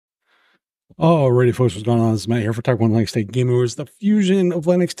Alrighty, folks, what's going on? This is Matt here for Type 1 Linux Tech Gaming, where it's the fusion of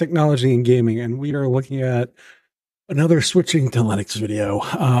Linux technology and gaming, and we are looking at another switching to Linux video.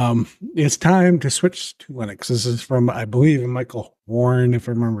 It's time to switch to Linux. This is from, I believe, Michael Horn, if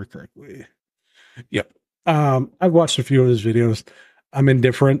I remember correctly. Yep. I've watched a few of his videos. I'm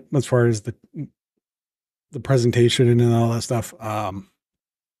indifferent as far as the presentation and all that stuff.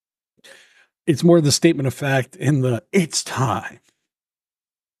 It's more the statement of fact in the it's time.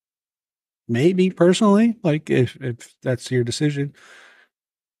 Maybe personally, like if that's your decision,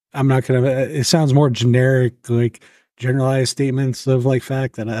 I'm not gonna. It sounds more generic, like generalized statements of like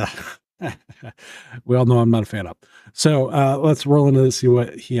fact that we all know I'm not a fan of. So let's roll into this, see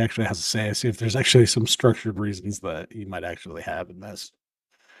what he actually has to say. See if there's actually some structured reasons that he might actually have in this.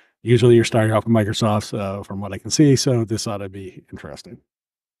 Usually, you're starting off with Microsoft, from what I can see. So this ought to be interesting.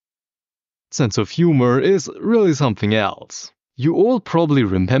 Sense of humor is really something else. You all probably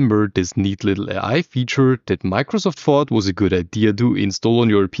remember this neat little AI feature that Microsoft thought was a good idea to install on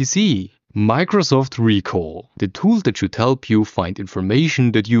your PC. Microsoft Recall, the tool that should help you find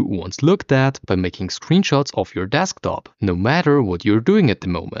information that you once looked at by making screenshots of your desktop, no matter what you're doing at the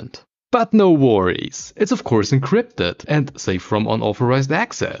moment. But no worries, it's of course encrypted and safe from unauthorized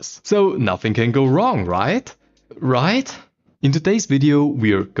access, so nothing can go wrong, right? Right? In today's video,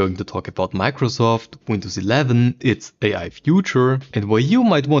 we are going to talk about Microsoft, Windows 11, its AI future, and why you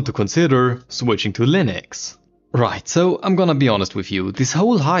might want to consider switching to Linux. Right, so I'm gonna be honest with you, this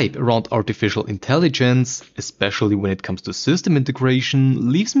whole hype around artificial intelligence, especially when it comes to system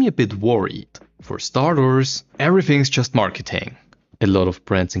integration, leaves me a bit worried. For starters, everything's just marketing. A lot of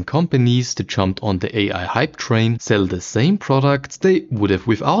brands and companies that jumped on the AI hype train sell the same products they would have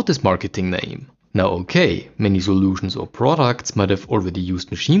without this marketing name. Now okay, many solutions or products might have already used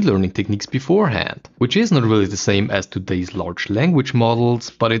machine learning techniques beforehand, which is not really the same as today's large language models,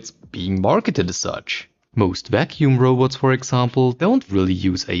 but it's being marketed as such. Most vacuum robots, for example, don't really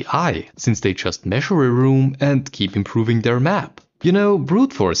use AI, since they just measure a room and keep improving their map. You know,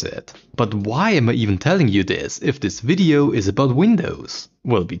 brute force it. But why am I even telling you this if this video is about Windows?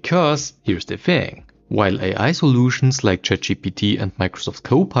 Well, because here's the thing. While AI solutions like ChatGPT and Microsoft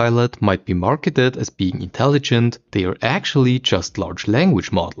CoPilot might be marketed as being intelligent, they are actually just large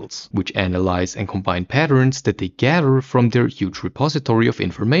language models, which analyze and combine patterns that they gather from their huge repository of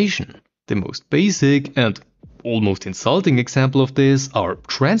information. The most basic and almost insulting example of this are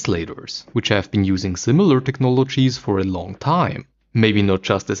translators, which have been using similar technologies for a long time. Maybe not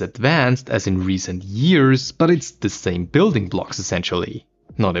just as advanced as in recent years, but it's the same building blocks essentially.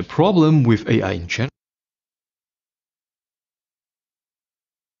 Not a problem with AI in general.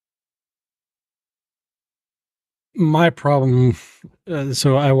 My problem,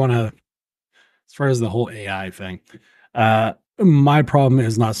 so I want to, as far as the whole AI thing, my problem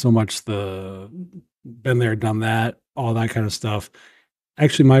is not so much the been there, done that, all that kind of stuff.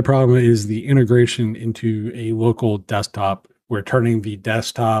 Actually, my problem is the integration into a local desktop. We're turning the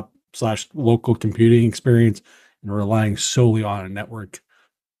desktop slash local computing experience and relying solely on a network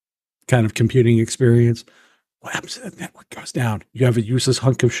kind of computing experience. What happens if the network goes down? You have a useless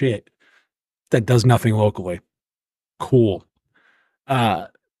hunk of shit that does nothing locally. Cool. Uh,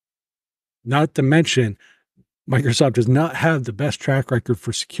 Not to mention, Microsoft does not have the best track record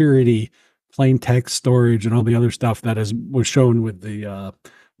for security, plain text storage, and all the other stuff that was shown with the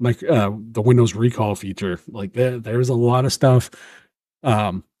Windows Recall feature. Like there's a lot of stuff.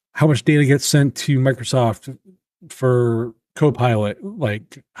 How much data gets sent to Microsoft for Copilot?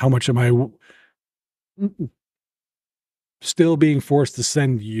 Like how much am I still being forced to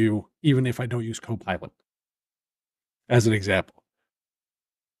send you, even if I don't use Copilot? As an example,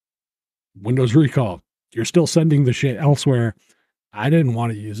 Windows Recall, you're still sending the shit elsewhere. I didn't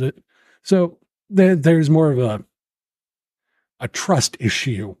want to use it. So there's more of a trust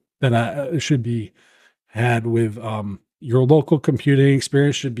issue that should be had with your local computing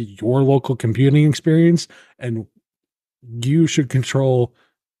experience should be your local computing experience, and you should control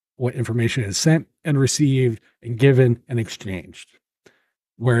what information is sent and received and given and exchanged.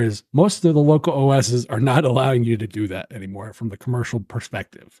 Whereas most of the local OSs are not allowing you to do that anymore from the commercial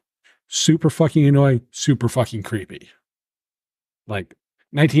perspective. Super fucking annoying, super fucking creepy. Like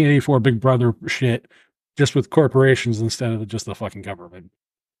 1984 Big Brother shit, just with corporations instead of just the fucking government.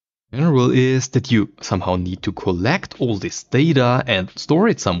 General is that you somehow need to collect all this data and store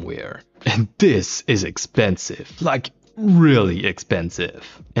it somewhere. And this is expensive, like really expensive.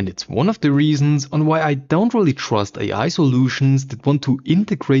 And it's one of the reasons on why I don't really trust AI solutions that want to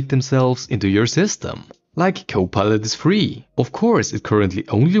integrate themselves into your system. Like CoPilot is free. Of course, it currently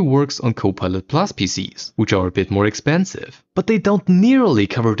only works on CoPilot Plus PCs, which are a bit more expensive, but they don't nearly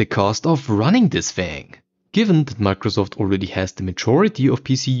cover the cost of running this thing. Given that Microsoft already has the majority of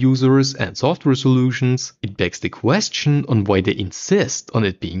PC users and software solutions, it begs the question on why they insist on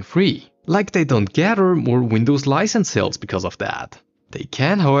it being free. Like they don't gather more Windows license sales because of that. They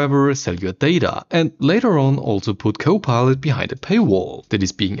can, however, sell your data and later on also put CoPilot behind a paywall that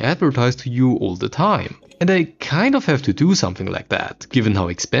is being advertised to you all the time. And they kind of have to do something like that, given how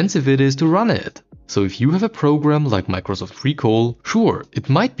expensive it is to run it. So if you have a program like Microsoft Recall, sure, it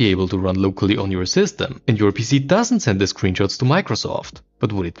might be able to run locally on your system, and your PC doesn't send the screenshots to Microsoft.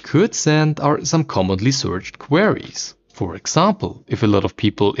 But what it could send are some commonly searched queries. For example, if a lot of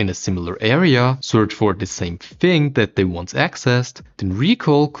people in a similar area search for the same thing that they once accessed, then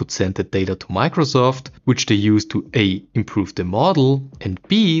Recall could send the data to Microsoft, which they use to A. improve the model, and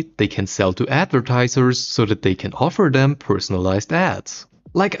B. they can sell to advertisers so that they can offer them personalized ads.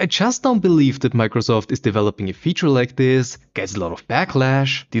 Like, I just don't believe that Microsoft is developing a feature like this, gets a lot of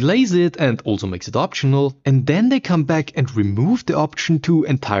backlash, delays it and also makes it optional, and then they come back and remove the option to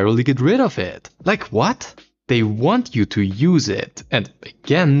entirely get rid of it. Like, what? They want you to use it, and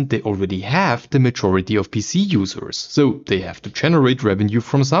again, they already have the majority of PC users, so they have to generate revenue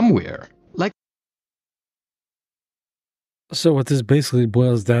from somewhere. So what this basically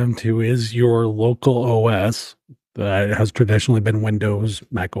boils down to is your local OS that has traditionally been Windows,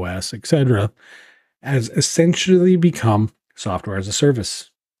 Mac OS, etc., has essentially become software as a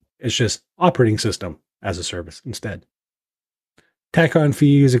service. It's just operating system as a service instead. Tack on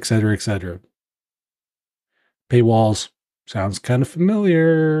fees, etc., etc. Paywalls sounds kind of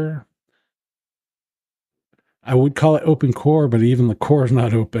familiar. I would call it open core, but even the core is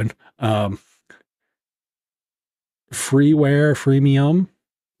not open. Freeware, freemium,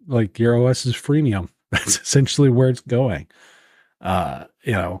 like your OS is freemium. That's essentially where it's going.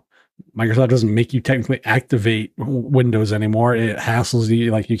 Microsoft doesn't make you technically activate Windows anymore. It hassles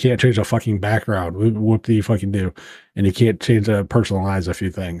you. Like, you can't change a fucking background. What do you fucking do? And you can't personalize a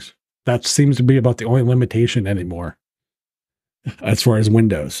few things. That seems to be about the only limitation anymore. As far as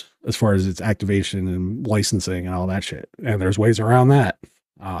Windows, as far as its activation and licensing and all that shit. And there's ways around that.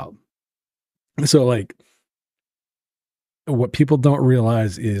 So like, what people don't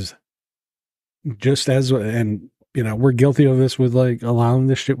realize is just as, and we're guilty of this with like allowing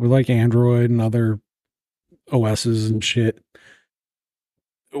this shit with like Android and other OSs and shit.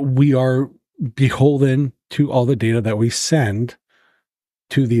 We are beholden to all the data that we send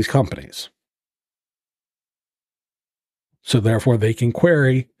to these companies. So therefore they can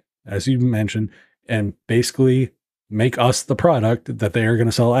query, as you mentioned, and basically make us the product that they are going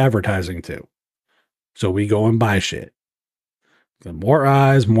to sell advertising to. So we go and buy shit. The more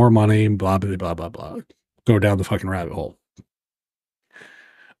eyes, more money, blah, blah, blah, blah, blah. Go down the fucking rabbit hole.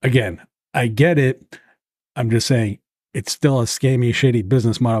 Again, I get it. I'm just saying it's still a scammy, shitty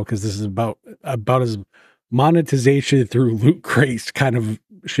business model because this is about as monetization through loot crates kind of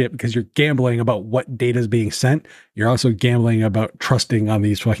shit, because you're gambling about what data is being sent. You're also gambling about trusting on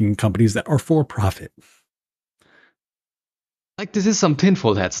these fucking companies that are for profit. Like, this is some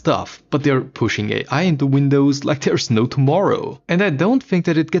tinfoil hat stuff, but they're pushing AI into Windows like there's no tomorrow. And I don't think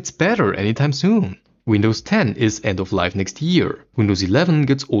that it gets better anytime soon. Windows 10 is end of life next year. Windows 11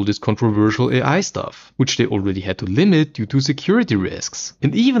 gets all this controversial AI stuff, which they already had to limit due to security risks.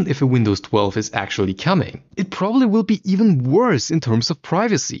 And even if a Windows 12 is actually coming, it probably will be even worse in terms of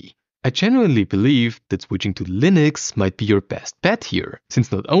privacy. I genuinely believe that switching to Linux might be your best bet here,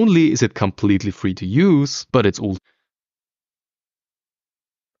 since not only is it completely free to use, but it's also...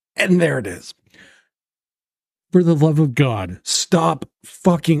 And there it is. For the love of God, stop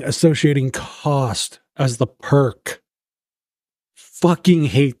fucking associating cost as the perk. Fucking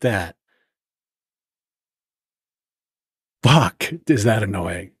hate that. Fuck, is that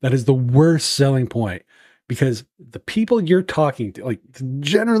annoying? That is the worst selling point, because the people you're talking to, like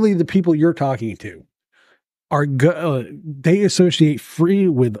generally the people you're talking to, are they associate free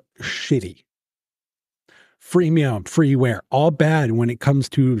with shitty. Freemium, freeware, all bad when it comes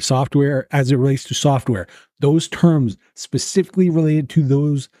to software as it relates to software. Those terms specifically related to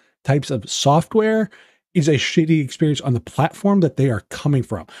those types of software is a shitty experience on the platform that they are coming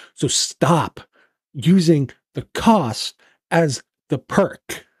from. So stop using the cost as the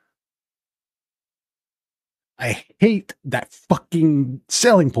perk. I hate that fucking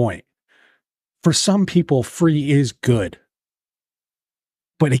selling point. For some people, free is good.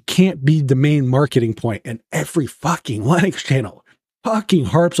 But it can't be the main marketing point. And every fucking Linux channel fucking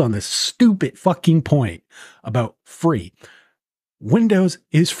harps on this stupid fucking point about free. Windows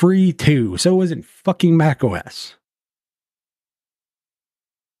is free too. So isn't fucking macOS.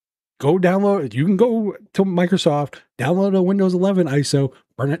 Go download. You can go to Microsoft, download a Windows 11 ISO,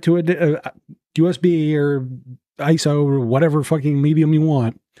 burn it to a USB or ISO or whatever fucking medium you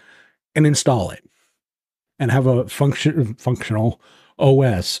want, and install it, and have a functional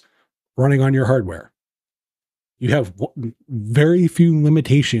OS running on your hardware. You have very few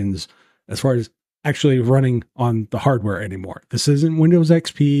limitations as far as actually running on the hardware anymore. This isn't Windows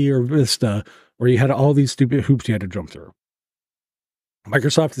XP or Vista, where you had all these stupid hoops you had to jump through.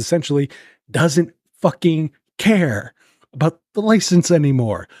 Microsoft essentially doesn't fucking care about the license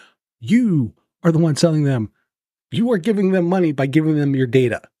anymore. You are the one selling them. You are giving them money by giving them your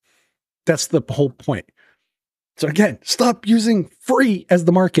data. That's the whole point. So again, stop using free as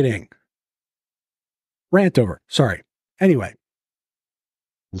the marketing. Rant over. Sorry. Anyway.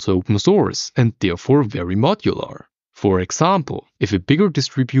 Also open source and therefore very modular. For example, if a bigger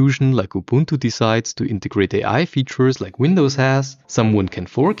distribution like Ubuntu decides to integrate AI features like Windows has, someone can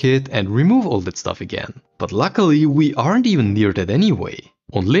fork it and remove all that stuff again. But luckily, we aren't even near that anyway.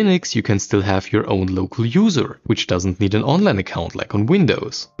 On Linux, you can still have your own local user, which doesn't need an online account like on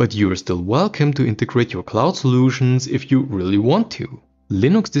Windows. But you are still welcome to integrate your cloud solutions if you really want to.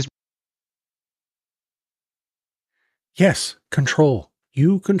 Linux Yes, control.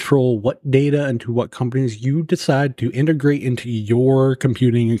 You control what data and to what companies you decide to integrate into your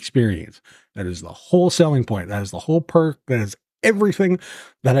computing experience. That is the whole selling point. That is the whole perk. That is everything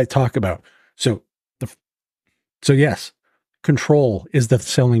that I talk about. So yes, control is the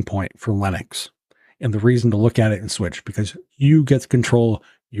selling point for Linux and the reason to look at it and switch, because you get to control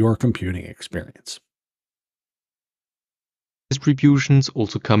your computing experience. distributions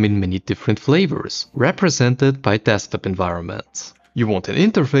also come in many different flavors, represented by desktop environments. You want an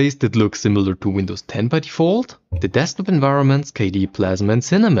interface that looks similar to Windows 10 by default? The desktop environments KDE Plasma and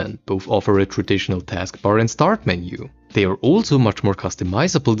Cinnamon both offer a traditional taskbar and start menu. They are also much more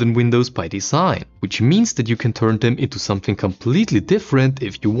customizable than Windows by design, which means that you can turn them into something completely different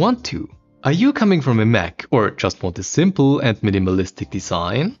if you want to. Are you coming from a Mac or just want a simple and minimalistic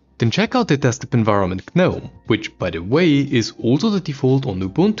design? Then check out the desktop environment GNOME, which by the way is also the default on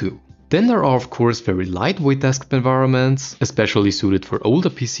Ubuntu. Then there are of course very lightweight desktop environments, especially suited for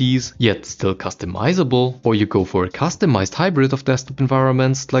older PCs, yet still customizable, or you go for a customized hybrid of desktop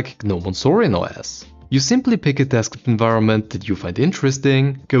environments like GNOME on Zorin OS. You simply pick a desktop environment that you find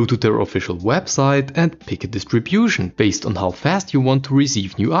interesting, go to their official website and pick a distribution based on how fast you want to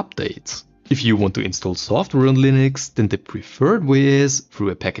receive new updates. If you want to install software on Linux, then the preferred way is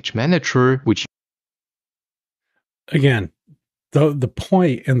through a package manager, which again, the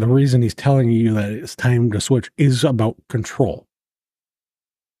point and the reason he's telling you that it's time to switch is about control.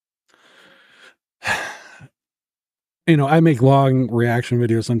 You know, I make long reaction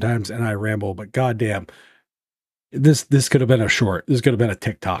videos sometimes and I ramble, but goddamn, this could have been a short. This could have been a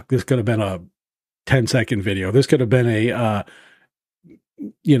TikTok. This could have been a 10-second video. This could have been a,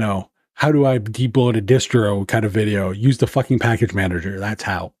 how do I deploy a distro kind of video? Use the fucking package manager. That's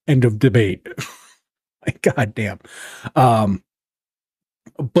how. End of debate. Like, goddamn. But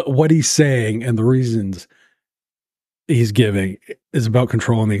what he's saying and the reasons he's giving is about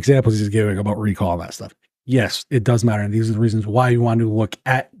control, and the examples he's giving about recall and that stuff. Yes, it does matter. And these are the reasons why you want to look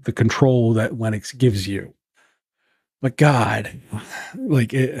at the control that Linux gives you. But God,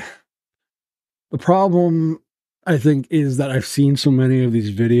 the problem I think is that I've seen so many of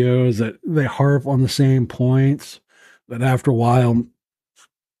these videos that they harp on the same points that after a while,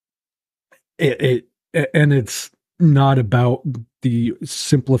 it's not about the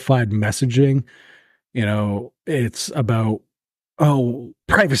simplified messaging. It's about,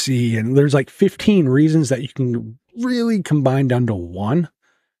 privacy. And there's like 15 reasons that you can really combine down to one.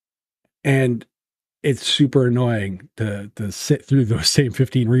 And it's super annoying to sit through those same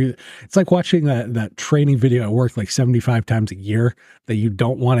 15 reasons. It's like watching that training video at work like 75 times a year that you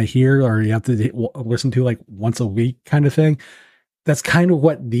don't want to hear, or you have to listen to like once a week kind of thing. That's kind of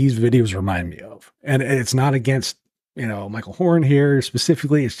what these videos remind me of. And it's not against, Michael Horn here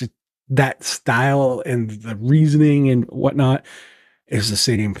specifically. It's just that style and the reasoning and whatnot is the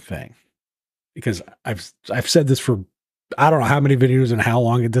same thing. Because I've said this for I don't know how many videos and how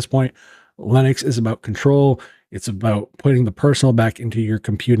long at this point. Linux is about control. It's about putting the personal back into your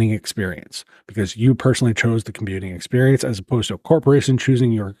computing experience, because you personally chose the computing experience as opposed to a corporation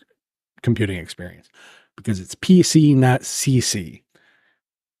choosing your computing experience, because it's PC, not CC.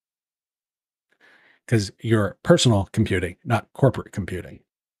 Because you're personal computing, not corporate computing.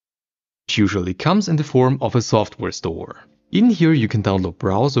 usually comes in the form of a software store. In here you can download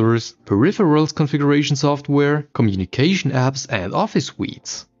browsers, peripherals configuration software, communication apps and office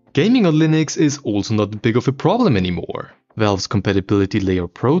suites. Gaming on Linux is also not that big of a problem anymore. Valve's compatibility layer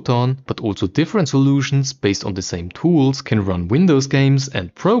Proton, but also different solutions based on the same tools can run Windows games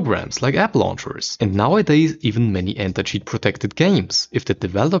and programs like app launchers, and nowadays even many anti-cheat protected games, if the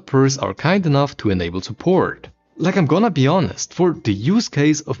developers are kind enough to enable support. Like, I'm gonna be honest, for the use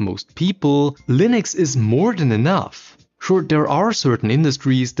case of most people, Linux is more than enough. Sure, there are certain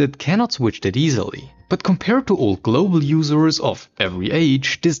industries that cannot switch that easily, but compared to all global users of every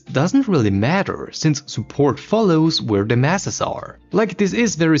age, this doesn't really matter, since support follows where the masses are. Like, this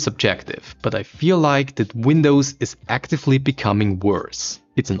is very subjective, but I feel like that Windows is actively becoming worse.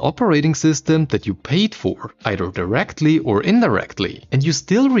 It's an operating system that you paid for, either directly or indirectly, and you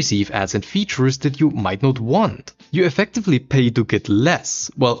still receive ads and features that you might not want. You effectively pay to get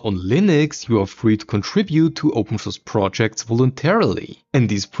less, while on Linux you are free to contribute to open source projects voluntarily. And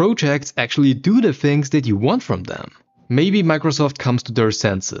these projects actually do the things that you want from them. Maybe Microsoft comes to their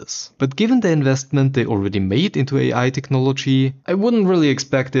senses, but given the investment they already made into AI technology, I wouldn't really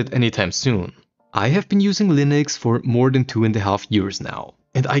expect it anytime soon. I have been using Linux for more than 2.5 years now,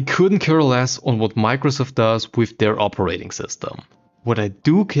 and I couldn't care less on what Microsoft does with their operating system. What I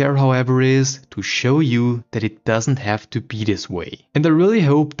do care, however, is to show you that it doesn't have to be this way. And I really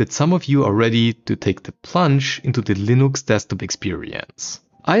hope that some of you are ready to take the plunge into the Linux desktop experience.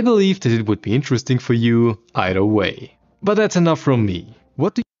 I believe that it would be interesting for you either way. But that's enough from me.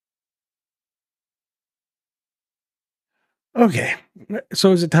 What do Okay,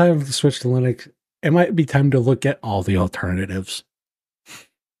 so is it time to switch to Linux? It might be time to look at all the alternatives.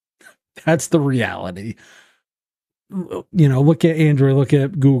 That's the reality. You know, look at Android, look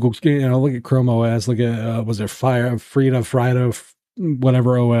at Google, you know, look at Chrome OS, look at was it Frida,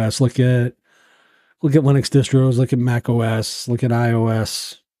 whatever OS. Look at Linux distros, look at Mac OS, look at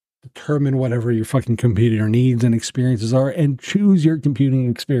iOS. Determine whatever your fucking computer needs and experiences are, and choose your computing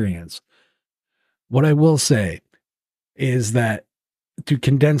experience. What I will say is that to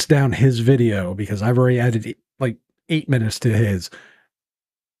condense down his video, because I've already added like 8 minutes to his,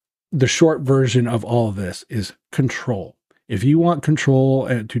 the short version of all of this is control. If you want control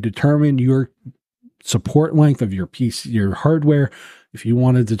to determine your support length of your PC, your hardware, if you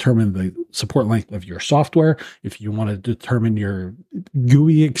want to determine the support length of your software, if you want to determine your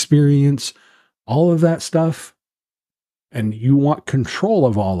GUI experience, all of that stuff, and you want control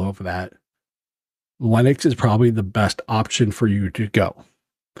of all of that, Linux is probably the best option for you to go.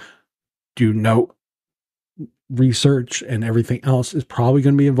 Do note research and everything else is probably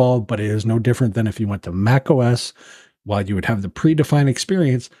going to be involved, but it is no different than if you went to Mac OS. While you would have the predefined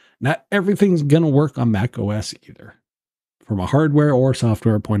experience, not everything's going to work on Mac OS either, from a hardware or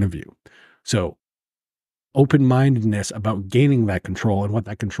software point of view. So open-mindedness about gaining that control and what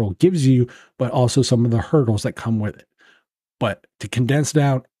that control gives you, but also some of the hurdles that come with it. But to condense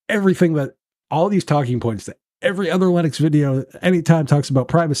down everything that all these talking points that every other Linux video anytime talks about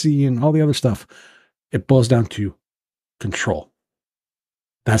privacy and all the other stuff, it boils down to control.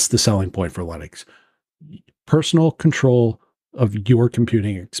 That's the selling point for Linux. Personal control of your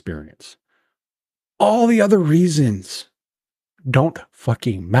computing experience. All the other reasons don't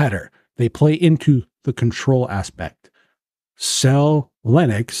fucking matter. They play into the control aspect. Sell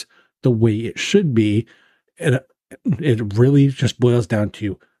Linux the way it should be. And it really just boils down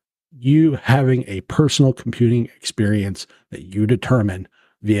to you having a personal computing experience that you determine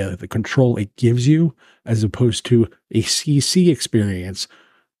via the control it gives you, as opposed to a CC experience.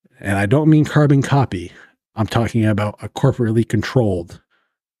 And I don't mean carbon copy. I'm talking about a corporately controlled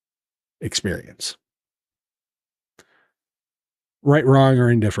experience. Right, wrong, or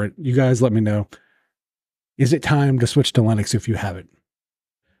indifferent, you guys let me know. Is it time to switch to Linux if you haven't?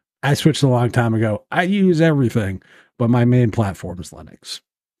 I switched a long time ago. I use everything, but my main platform is Linux.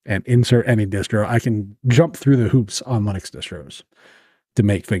 And insert any distro. I can jump through the hoops on Linux distros to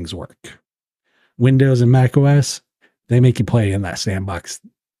make things work. Windows and Mac OS, they make you play in that sandbox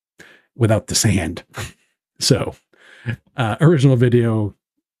without the sand. So, original video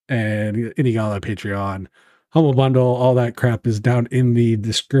and any on Patreon, Humble Bundle, all that crap is down in the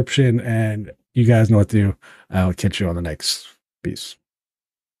description, and you guys know what to do. I'll catch you on the next piece.